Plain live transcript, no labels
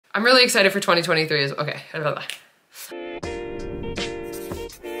I'm really excited for 2023 as well. Okay, how about that?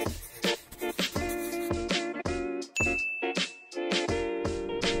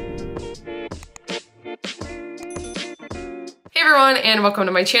 Hey everyone, and welcome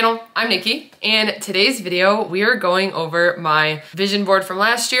to my channel. I'm Nikki, and today's video we are going over my vision board from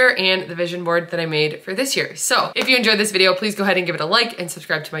last year and the vision board that I made for this year. So if you enjoyed this video, please go ahead and give it a like and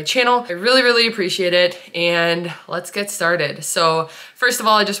subscribe to my channel. I really appreciate it, and let's get started. So first of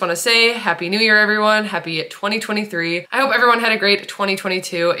all, I just want to say Happy New Year everyone, happy 2023. I hope everyone had a great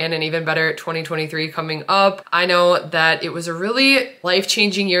 2022 and an even better 2023 coming up. I know that it was a really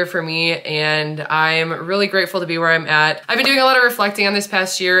life-changing year for me, and I'm really grateful to be where I'm at. I've been doing a lot of reflecting on this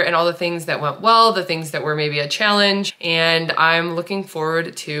past year and all the things that went well, the things that were maybe a challenge, and I'm looking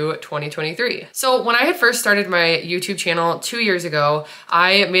forward to 2023. So when I had first started my YouTube channel 2 years ago,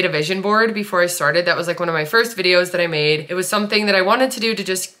 I made a vision board before I started. That was like one of my first videos that I made. It was something that I wanted to do to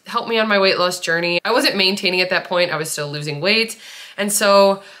just help me on my weight loss journey. I wasn't maintaining at that point, I was still losing weight. And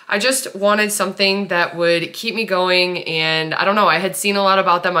so I just wanted something that would keep me going, and I don't know, I had seen a lot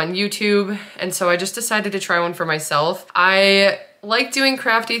about them on YouTube, and so I just decided to try one for myself. I like doing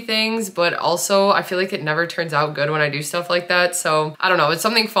crafty things, but also I feel like it never turns out good when I do stuff like that. So I don't know, it's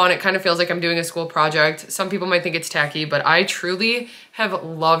something fun. It kind of feels like I'm doing a school project. Some people might think it's tacky, but I truly have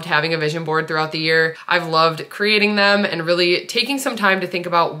loved having a vision board throughout the year. I've loved creating them and really taking some time to think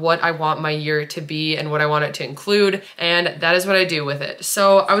about what I want my year to be and what I want it to include, and that is what I do with it.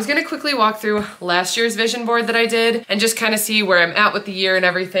 So I was gonna quickly walk through last year's vision board that I did and just kind of see where I'm at with the year and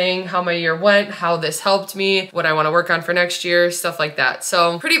everything, how my year went, how this helped me, what I want to work on for next year, stuff like that.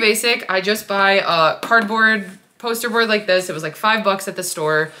 So pretty basic. I just buy a cardboard poster board like this. It was like $5 at the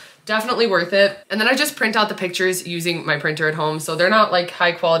store. Definitely worth it. And then I just print out the pictures using my printer at home. So they're not like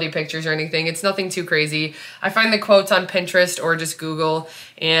high quality pictures or anything. It's nothing too crazy. I find the quotes on Pinterest or just Google,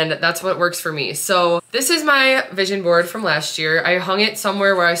 and that's what works for me. So this is my vision board from last year. I hung it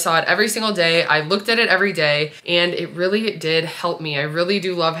somewhere where I saw it every single day. I looked at it every day, and it really did help me. I really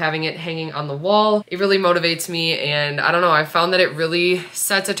do love having it hanging on the wall. It really motivates me, and I don't know, I found that it really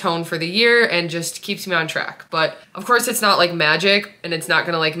sets a tone for the year and just keeps me on track. But of course it's not like magic, and it's not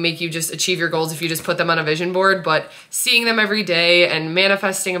gonna like make you just achieve your goals if you just put them on a vision board, but seeing them every day and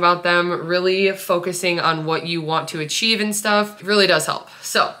manifesting about them, really focusing on what you want to achieve and stuff, really does help.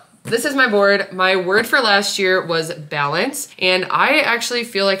 So this is my board. My word for last year was balance, and I actually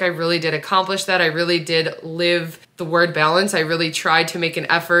feel like I really did accomplish that. I really did live the word balance. I really tried to make an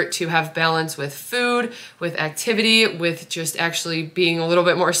effort to have balance with food, with activity, with just actually being a little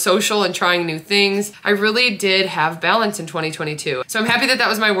bit more social and trying new things. I really did have balance in 2022. So I'm happy that that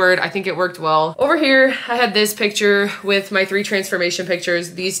was my word. I think it worked well. Over here, I had this picture with my 3 transformation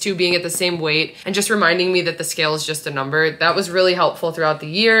pictures, these 2 being at the same weight and just reminding me that the scale is just a number. That was really helpful throughout the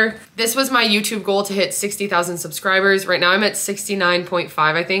year. This was my YouTube goal to hit 60,000 subscribers. Right now I'm at 69.5,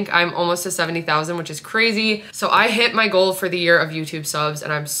 I think. I'm almost to 70,000, which is crazy. So I hit my goal for the year of YouTube subs,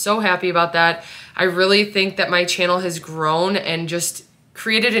 and I'm so happy about that. I really think that my channel has grown and just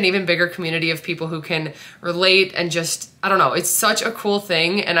created an even bigger community of people who can relate, and just, I don't know, it's such a cool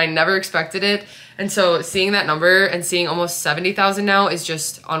thing, and I never expected it. And so seeing that number and seeing almost 70,000 now is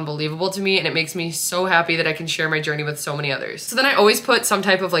just unbelievable to me, and it makes me so happy that I can share my journey with so many others. So then I always put some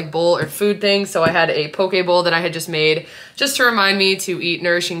type of like bowl or food thing. So I had a poke bowl that I had just made just to remind me to eat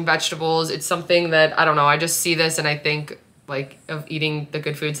nourishing vegetables. It's something that, I don't know, I just see this and I think like of eating the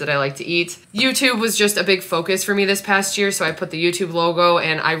good foods that I like to eat. YouTube was just a big focus for me this past year, so I put the YouTube logo,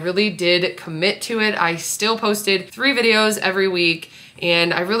 and I really did commit to it. I still posted 3 videos every week,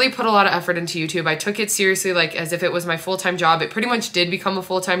 and I really put a lot of effort into YouTube. I took it seriously, like as if it was my full-time job. It pretty much did become a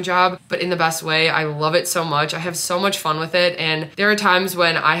full-time job, but in the best way. I love it so much. I have so much fun with it, and there are times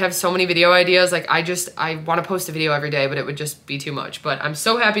when I have so many video ideas, like I want to post a video every day, but it would just be too much. But I'm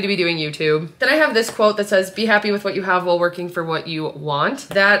so happy to be doing YouTube. Then I have this quote that says, "Be happy with what you have while working for what you want."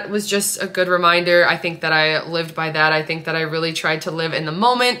 That was just a good reminder. I think that I lived by that. I think that I really tried to live in the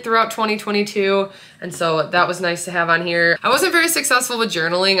moment throughout 2022, and so that was nice to have on here. I wasn't very successful with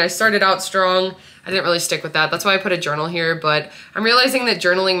journaling. I started out strong. I didn't really stick with that. That's why I put a journal here, but I'm realizing that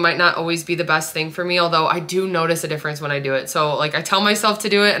journaling might not always be the best thing for me, although I do notice a difference when I do it. So like I tell myself to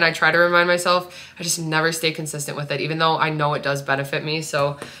do it and I try to remind myself, I just never stay consistent with it, even though I know it does benefit me.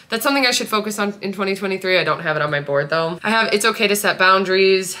 So that's something I should focus on in 2023. I don't have it on my board though. I have "It's okay to set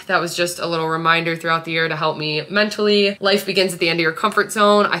boundaries." That was just a little reminder throughout the year to help me mentally. "Life begins at the end of your comfort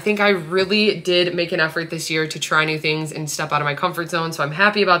zone." I think I really did make an effort this year to try new things and step out of my comfort zone, so I'm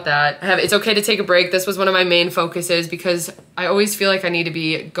happy about that. I have "It's okay to take a break, this was one of my main focuses because I always feel like I need to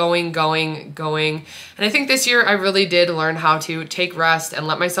be going. And I think this year I really did learn how to take rest and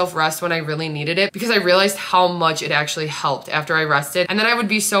let myself rest when I really needed it, because I realized how much it actually helped after I rested. And then I would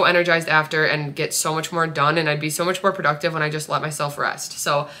be so energized after and get so much more done, and I'd be so much more productive when I just let myself rest.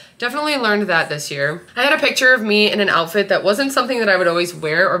 So definitely learned that this year. I had a picture of me in an outfit that wasn't something that I would always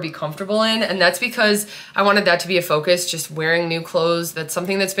wear or be comfortable in, and that's because I wanted that to be a focus, just wearing new clothes. That's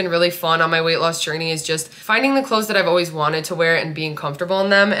something that's been really fun on my weight loss journey, is just finding the clothes that I've always wanted to wear and being comfortable in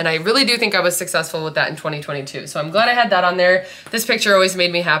them. And I really do think I was successful with that in 2022. So I'm glad I had that on there. This picture always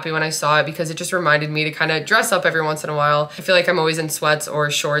made me happy when I saw it because it just reminded me to kind of dress up every once in a while. I feel like I'm always in sweats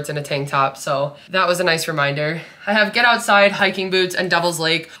or shorts and a tank top, so that was a nice reminder. I have get outside, hiking boots, and Devil's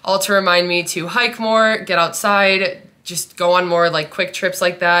Lake, all to remind me to hike more, get outside, just go on more like quick trips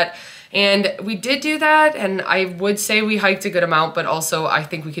like that. And we did do that, and I would say we hiked a good amount, but also I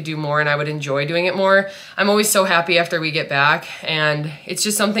think we could do more and I would enjoy doing it more. I'm always so happy after we get back, and it's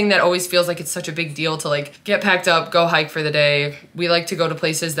just something that always feels like it's such a big deal to like get packed up, go hike for the day. We like to go to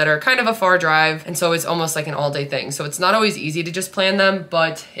places that are kind of a far drive, and so it's almost like an all-day thing. So it's not always easy to just plan them,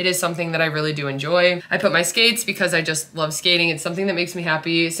 but it is something that I really do enjoy. I put my skates because I just love skating. It's something that makes me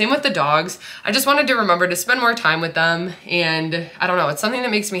happy. Same with the dogs. I just wanted to remember to spend more time with them, and I don't know, it's something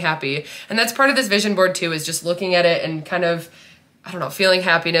that makes me happy. And that's part of this vision board too, is just looking at it and kind of, I don't know, feeling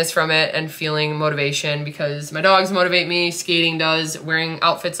happiness from it and feeling motivation, because my dogs motivate me, skating does, wearing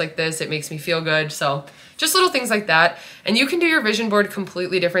outfits like this, it makes me feel good. So just little things like that. And you can do your vision board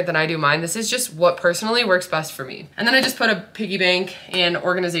completely different than I do mine. This is just what personally works best for me. And then I just put a piggy bank and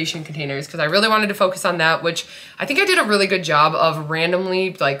organization containers because I really wanted to focus on that, which I think I did a really good job of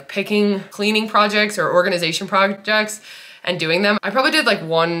randomly like picking cleaning projects or organization projects and doing them. I probably did like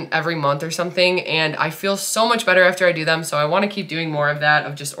one every month or something, and I feel so much better after I do them. So I want to keep doing more of that,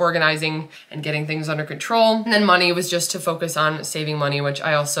 of just organizing and getting things under control. And then money was just to focus on saving money, which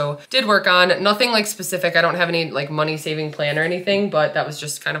I also did work on. Nothing like specific. I don't have any like money saving plan or anything, but that was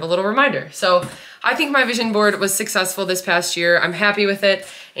just kind of a little reminder. So I think my vision board was successful this past year. I'm happy with it,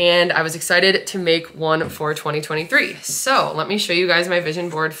 and I was excited to make one for 2023. So let me show you guys my vision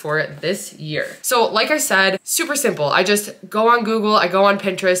board for this year. So like I said, super simple. I just go on Google, I go on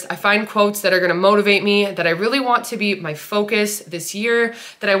Pinterest, I find quotes that are gonna motivate me, that I really want to be my focus this year,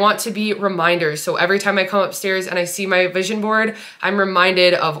 that I want to be reminders. So every time I come upstairs and I see my vision board, I'm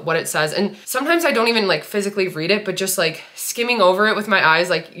reminded of what it says. And sometimes I don't even like physically read it, but just like skimming over it with my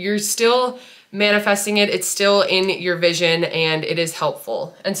eyes, like you're still manifesting it, it's still in your vision, and it is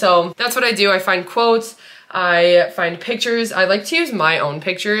helpful. And so that's what I do. I find quotes, I find pictures. I like to use my own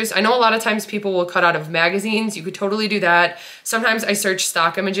pictures. I know a lot of times people will cut out of magazines. You could totally do that. Sometimes I search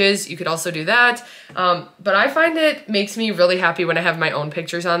stock images. You could also do that. But I find it makes me really happy when I have my own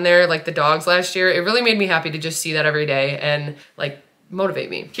pictures on there, like the dogs last year. It really made me happy to just see that every day and like motivate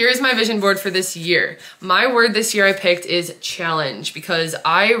me. Here's my vision board for this year. My word this year I picked is challenge, because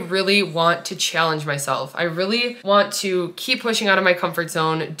I really want to challenge myself. I really want to keep pushing out of my comfort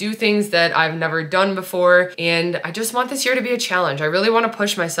zone, do things that I've never done before, and I just want this year to be a challenge. I really want to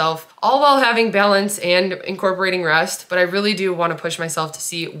push myself, all while having balance and incorporating rest, but I really do want to push myself to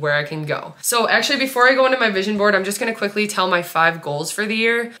see where I can go. So actually, before I go into my vision board, I'm just going to quickly tell my 5 goals for the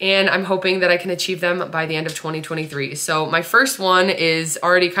year, and I'm hoping that I can achieve them by the end of 2023. So my first one is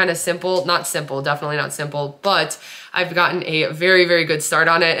already kind of simple, not simple, definitely not simple, but I've gotten a very, very good start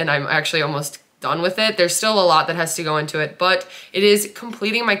on it, and I'm actually almost done with it. There's still a lot that has to go into it, but it is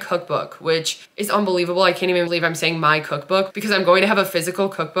completing my cookbook, which is unbelievable. I can't even believe I'm saying my cookbook, because I'm going to have a physical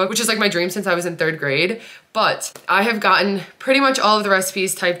cookbook, which is like my dream since I was in 3rd grade. But I have gotten pretty much all of the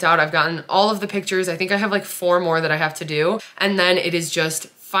recipes typed out. I've gotten all of the pictures. I think I have like 4 more that I have to do. And then it is just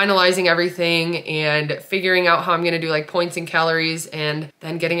finalizing everything and figuring out how I'm gonna do like points and calories, and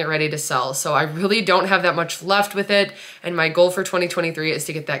then getting it ready to sell. So I really don't have that much left with it. And my goal for 2023 is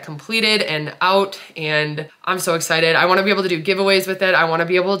to get that completed and out. And I'm so excited. I wanna be able to do giveaways with it. I wanna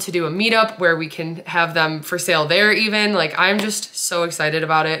be able to do a meetup where we can have them for sale there even. Like, I'm just so excited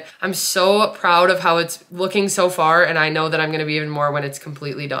about it. I'm so proud of how it's looking so far, and I know that I'm gonna be even more when it's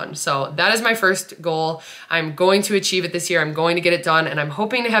completely done. So that is my first goal. I'm going to achieve it this year. I'm going to get it done, and I'm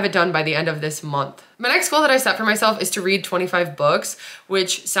hoping to have it done by the end of this month. My next goal that I set for myself is to read 25 books,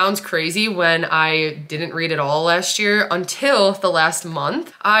 which sounds crazy when I didn't read at all last year until the last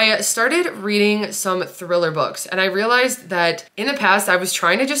month. I started reading some thriller books, and I realized that in the past I was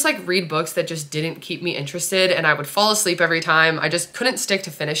trying to just like read books that just didn't keep me interested, and I would fall asleep every time. I just couldn't stick to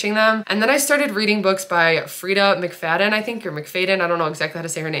finishing them. And then I started reading books by Frida McFadden, I think, or McFadden, I don't know exactly how to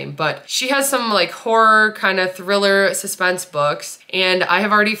say her name, but she has some like horror kind of thriller suspense books, and I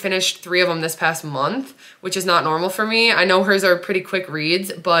have already finished 3 of them this past month, which is not normal for me. I know hers are pretty quick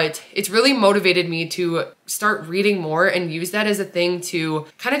reads, but it's really motivated me to start reading more and use that as a thing to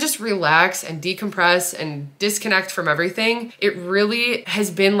kind of just relax and decompress and disconnect from everything. It really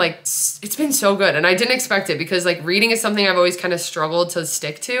has been like, it's been so good. And I didn't expect it because like reading is something I've always kind of struggled to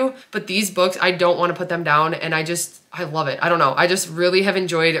stick to, but these books, I don't want to put them down, and I love it. I don't know. I just really have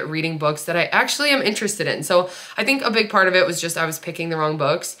enjoyed reading books that I actually am interested in. So I think a big part of it was just I was picking the wrong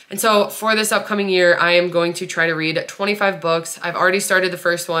books. And so for this upcoming year, I am going to try to read 25 books. I've already started the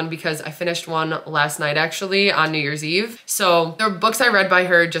first one because I finished one last night actually on New Year's Eve. So the books I read by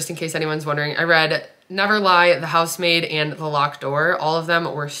her, just in case anyone's wondering, I read Never Lie, The Housemaid, and The Locked Door. All of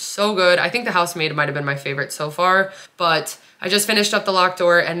them were so good. I think The Housemaid might have been my favorite so far, but I just finished up The Locked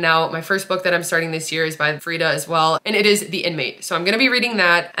Door, and now my first book that I'm starting this year is by Frida as well, and it is The Inmate. So I'm gonna be reading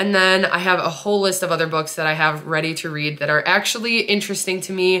that, and then I have a whole list of other books that I have ready to read that are actually interesting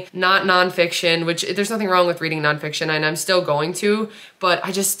to me, not nonfiction, which there's nothing wrong with reading nonfiction, and I'm still going to, but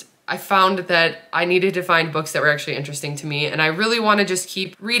I found that I needed to find books that were actually interesting to me, and I really want to just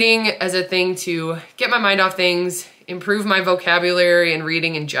keep reading as a thing to get my mind off things, improve my vocabulary and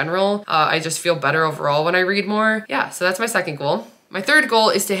reading in general. I just feel better overall when I read more. Yeah, so that's my second goal. My third goal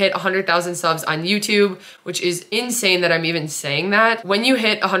is to hit 100,000 subs on YouTube, which is insane that I'm even saying that. When you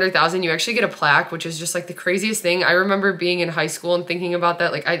hit 100,000, you actually get a plaque, which is just like the craziest thing. I remember being in high school and thinking about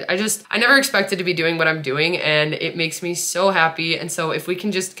that. Like I never expected to be doing what I'm doing, and it makes me so happy. And so if we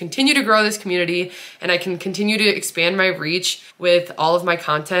can just continue to grow this community and I can continue to expand my reach with all of my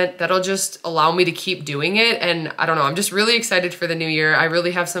content, that'll just allow me to keep doing it. And I don't know, I'm just really excited for the new year. I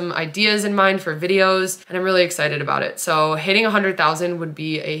really have some ideas in mind for videos, and I'm really excited about it. So hitting 100,000 would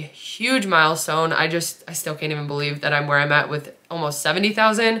be a huge milestone. I still can't even believe that I'm where I'm at with almost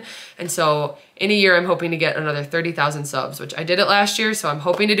 70,000. And so in a year, I'm hoping to get another 30,000 subs, which I did it last year. So I'm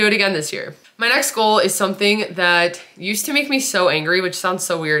hoping to do it again this year. My next goal is something that used to make me so angry, which sounds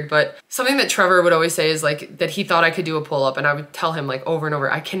so weird, but something that Trevor would always say is like that he thought I could do a pull-up, and I would tell him like over and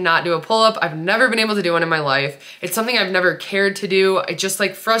over, I cannot do a pull-up. I've never been able to do one in my life. It's something I've never cared to do. It just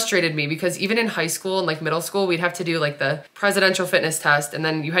like frustrated me because even in high school and like middle school, we'd have to do like the presidential fitness test, and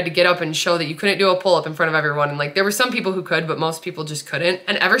then you had to get up and show that you couldn't do a pull-up in front of everyone. And like there were some people who could, but most people just couldn't.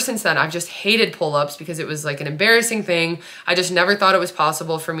 And ever since then, I've just hated pull-ups because it was like an embarrassing thing. I just never thought it was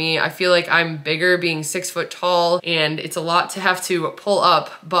possible for me. I feel like I'm bigger being 6 foot tall, and it's a lot to have to pull up,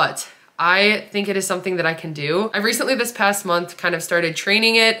 but I think it is something that I can do. I've recently this past month kind of started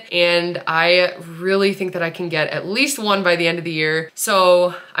training it, and I really think that I can get at least one by the end of the year.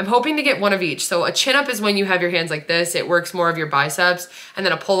 So I'm hoping to get one of each. So a chin up is when you have your hands like this, it works more of your biceps. And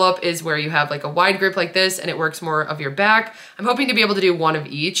then a pull up is where you have like a wide grip like this, and it works more of your back. I'm hoping to be able to do one of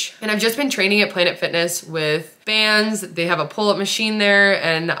each. And I've just been training at Planet Fitness with bands. They have a pull-up machine there,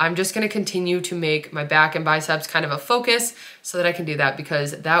 and I'm just gonna continue to make my back and biceps kind of a focus so that I can do that,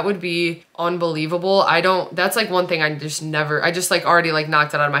 because that would be unbelievable. That's like one thing I just like already like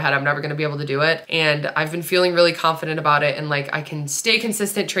knocked it out of my head. I'm never gonna be able to do it. And I've been feeling really confident about it, and like I can stay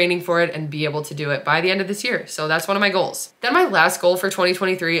consistent training for it and be able to do it by the end of this year. So that's one of my goals. Then my last goal for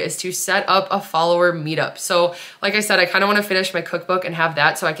 2023 is to set up a follower meetup. So like I said, I kind of want to finish my cookbook and have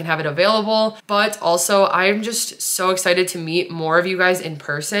that so I can have it available, but also I'm just so excited to meet more of you guys in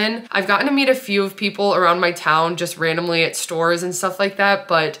person. I've gotten to meet a few of people around my town just randomly at stores and stuff like that,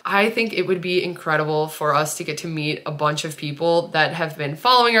 but I think it would be incredible for us to get to meet a bunch of people that have been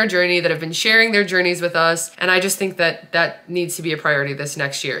following our journey, that have been sharing their journeys with us, and I just think that that needs to be a priority this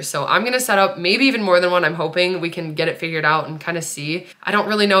next year. So I'm gonna set up maybe even more than one. I'm hoping we can get it figured out and kind of see. I don't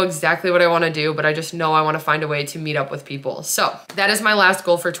really know exactly what I want to do, but I just know I want to find a way to meet up with people. So that is my last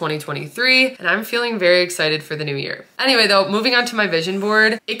goal for 2023, and I'm feeling very excited for the new year. Anyway though, moving on to my vision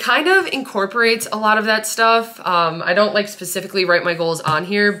board, it kind of incorporates a lot of that stuff. I don't like specifically write my goals on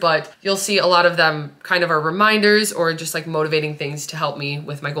here, but you'll see a lot of them kind of are reminders or just like motivating things to help me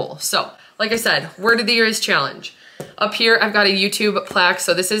with my goal. So like I said, word of the year is challenge. Up here, I've got a YouTube plaque.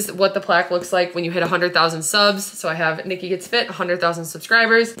 So this is what the plaque looks like when you hit 100,000 subs. So I have Nikki Gets Fit, 100,000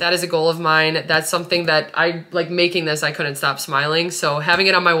 subscribers. That is a goal of mine. That's something that I like making this, I couldn't stop smiling. So having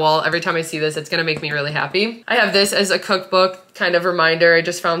it on my wall, every time I see this, it's gonna make me really happy. I have this as a cookbook kind of reminder. I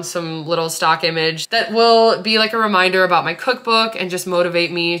just found some little stock image that will be like a reminder about my cookbook and just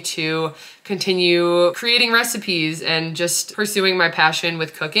motivate me to continue creating recipes and just pursuing my passion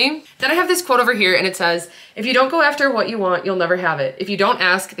with cooking. Then I have this quote over here and it says, if you don't go after what you want, you'll never have it. If you don't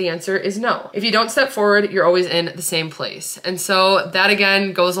ask, the answer is no. If you don't step forward, you're always in the same place. And so that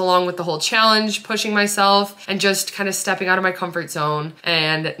again goes along with the whole challenge, pushing myself and just kind of stepping out of my comfort zone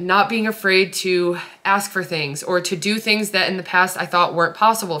and not being afraid to ask for things or to do things that in the past I thought weren't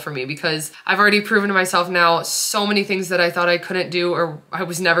possible for me, because I've already proven to myself now so many things that I thought I couldn't do or I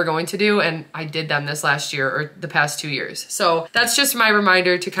was never going to do, and I did them this last year or the past 2 years. So that's just my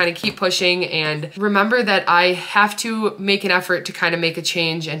reminder to kind of keep pushing and remember that I have to make an effort to kind of make a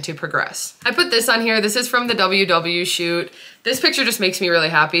change and to progress. I put this on here. This is from the WW shoot. This picture just makes me really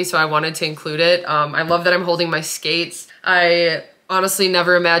happy, so I wanted to include it. I love that I'm holding my skates. I honestly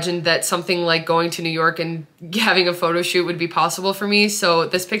never imagined that something like going to New York and having a photo shoot would be possible for me. So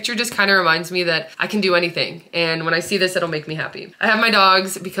this picture just kind of reminds me that I can do anything. And when I see this, it'll make me happy. I have my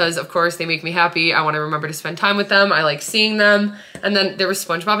dogs because of course they make me happy. I want to remember to spend time with them. I like seeing them. And then there was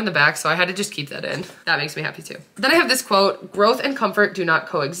SpongeBob in the back, so I had to just keep that in. That makes me happy too. Then I have this quote, growth and comfort do not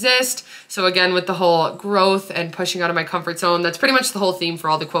coexist. So again, with the whole growth and pushing out of my comfort zone, that's pretty much the whole theme for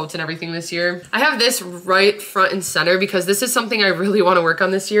all the quotes and everything this year. I have this right front and center because this is something I really want to work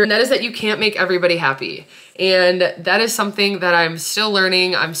on this year, and that is that you can't make everybody happy. And that is something that I'm still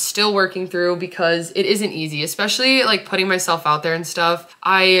learning, I'm still working through, because it isn't easy, especially like putting myself out there and stuff.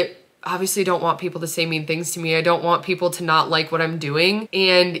 I obviously don't want people to say mean things to me. I don't want people to not like what I'm doing,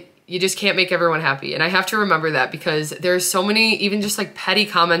 and you just can't make everyone happy. And I have to remember that, because there's so many even just like petty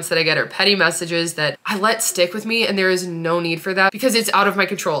comments that I get or petty messages that I let stick with me, and there is no need for that because it's out of my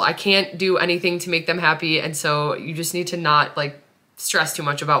control. I can't do anything to make them happy, and so you just need to not like stress too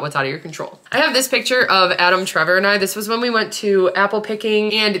much about what's out of your control. I have this picture of Adam, Trevor, and I. This was when we went to apple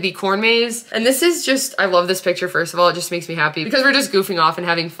picking and the corn maze. And this is just, I love this picture, first of all. It just makes me happy because we're just goofing off and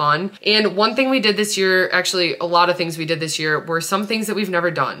having fun. And one thing we did this year, actually a lot of things we did this year, were some things that we've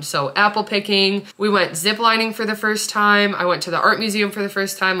never done. So apple picking, we went zip lining for the first time. I went to the art museum for the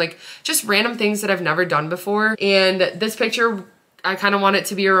first time, like just random things that I've never done before. And this picture, I kind of want it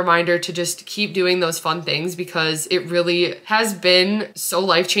to be a reminder to just keep doing those fun things, because it really has been so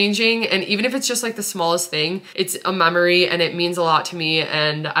life-changing. And even if it's just like the smallest thing, it's a memory and it means a lot to me.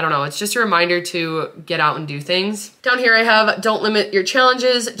 And I don't know, it's just a reminder to get out and do things. Down here I have don't limit your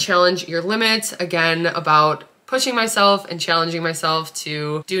challenges, challenge your limits. Again, about pushing myself and challenging myself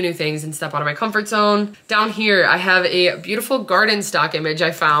to do new things and step out of my comfort zone. Down here, I have a beautiful garden stock image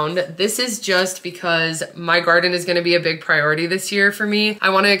I found. This is just because my garden is gonna be a big priority this year for me. I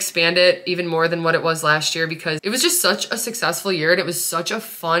wanna expand it even more than what it was last year, because it was just such a successful year and it was such a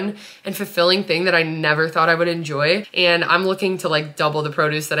fun and fulfilling thing that I never thought I would enjoy. And I'm looking to like double the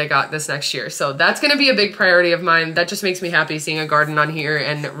produce that I got this next year. So that's gonna be a big priority of mine. That just makes me happy seeing a garden on here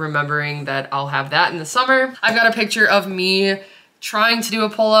and remembering that I'll have that in the summer. I've got a picture of me trying to do a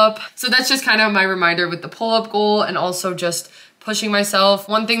pull-up. So that's just kind of my reminder with the pull-up goal, and also just pushing myself.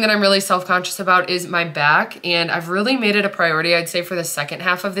 One thing that I'm really self-conscious about is my back, and I've really made it a priority, I'd say, for the second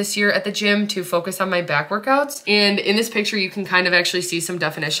half of this year at the gym to focus on my back workouts. And in this picture, you can kind of actually see some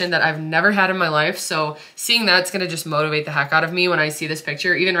definition that I've never had in my life. So seeing that's gonna just motivate the heck out of me when I see this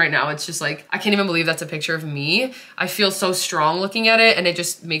picture. Even right now, it's just like, I can't even believe that's a picture of me. I feel so strong looking at it, and it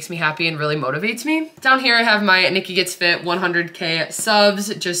just makes me happy and really motivates me. Down here, I have my Nikki Gets Fit 100K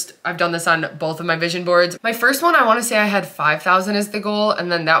subs. I've done this on both of my vision boards. My first one, I wanna say I had 5,000 as the goal, and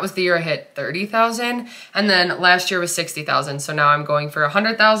then that was the year I hit 30,000, and then last year was 60,000, so now I'm going for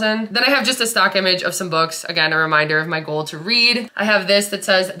 100,000. Then I have just a stock image of some books, again a reminder of my goal to read. I have this that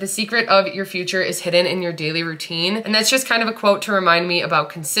says, the secret of your future is hidden in your daily routine, and that's just kind of a quote to remind me about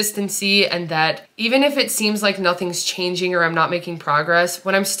consistency, and that even if it seems like nothing's changing or I'm not making progress,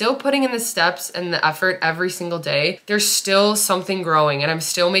 when I'm still putting in the steps and the effort every single day, there's still something growing, and I'm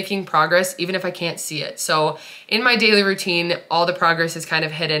still making progress even if I can't see it. So in my daily routine, all the progress is kind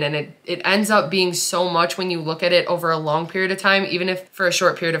of hidden, and it ends up being so much when you look at it over a long period of time, even if for a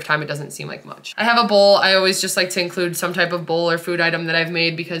short period of time it doesn't seem like much. I have a bowl. I always just like to include some type of bowl or food item that I've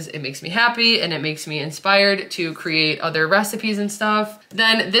made because it makes me happy and it makes me inspired to create other recipes and stuff.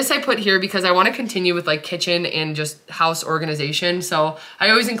 Then this I put here because I want to continue with like kitchen and just house organization. So I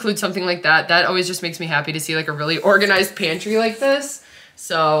always include something like that. That always just makes me happy to see like a really organized pantry like this.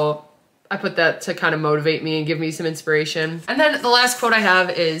 So I put that to kind of motivate me and give me some inspiration. And then the last quote I have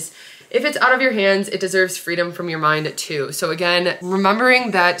is, if it's out of your hands, it deserves freedom from your mind too. So again,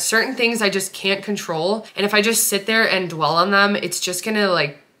 remembering that certain things I just can't control. And if I just sit there and dwell on them, it's just gonna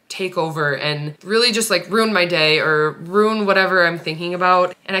like take over and really just like ruin my day or ruin whatever I'm thinking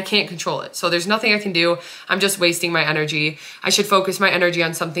about, and I can't control it. So there's nothing I can do. I'm just wasting my energy. I should focus my energy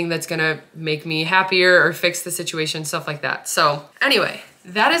on something that's gonna make me happier or fix the situation, stuff like that. So anyway,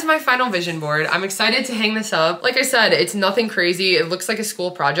 that is my final vision board. I'm excited to hang this up. Like I said, it's nothing crazy. It looks like a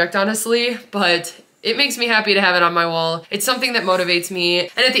school project, honestly, but it makes me happy to have it on my wall. It's something that motivates me.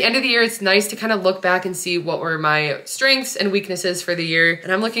 And at the end of the year, it's nice to kind of look back and see what were my strengths and weaknesses for the year.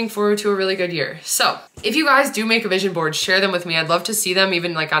 And I'm looking forward to a really good year. So if you guys do make a vision board, share them with me. I'd love to see them,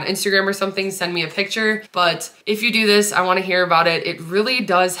 even like on Instagram or something, send me a picture. But if you do this, I want to hear about it. It really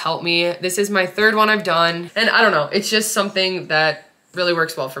does help me. This is my third one I've done. And I don't know, it's just something that really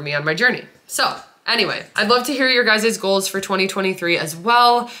works well for me on my journey. So anyway, I'd love to hear your guys' goals for 2023 as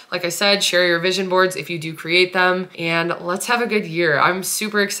well. Like I said, share your vision boards if you do create them, and let's have a good year. I'm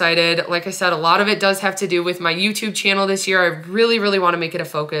super excited. Like I said, a lot of it does have to do with my YouTube channel this year. I really, really want to make it a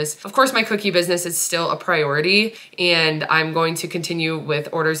focus. Of course, my cookie business is still a priority, and I'm going to continue with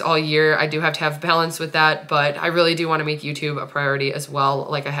orders all year. I do have to have balance with that, but I really do want to make YouTube a priority as well,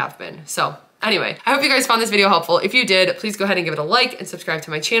 like I have been. So anyway, I hope you guys found this video helpful. If you did, please go ahead and give it a like and subscribe to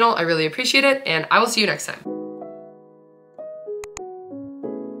my channel. I really appreciate it, and I will see you next time.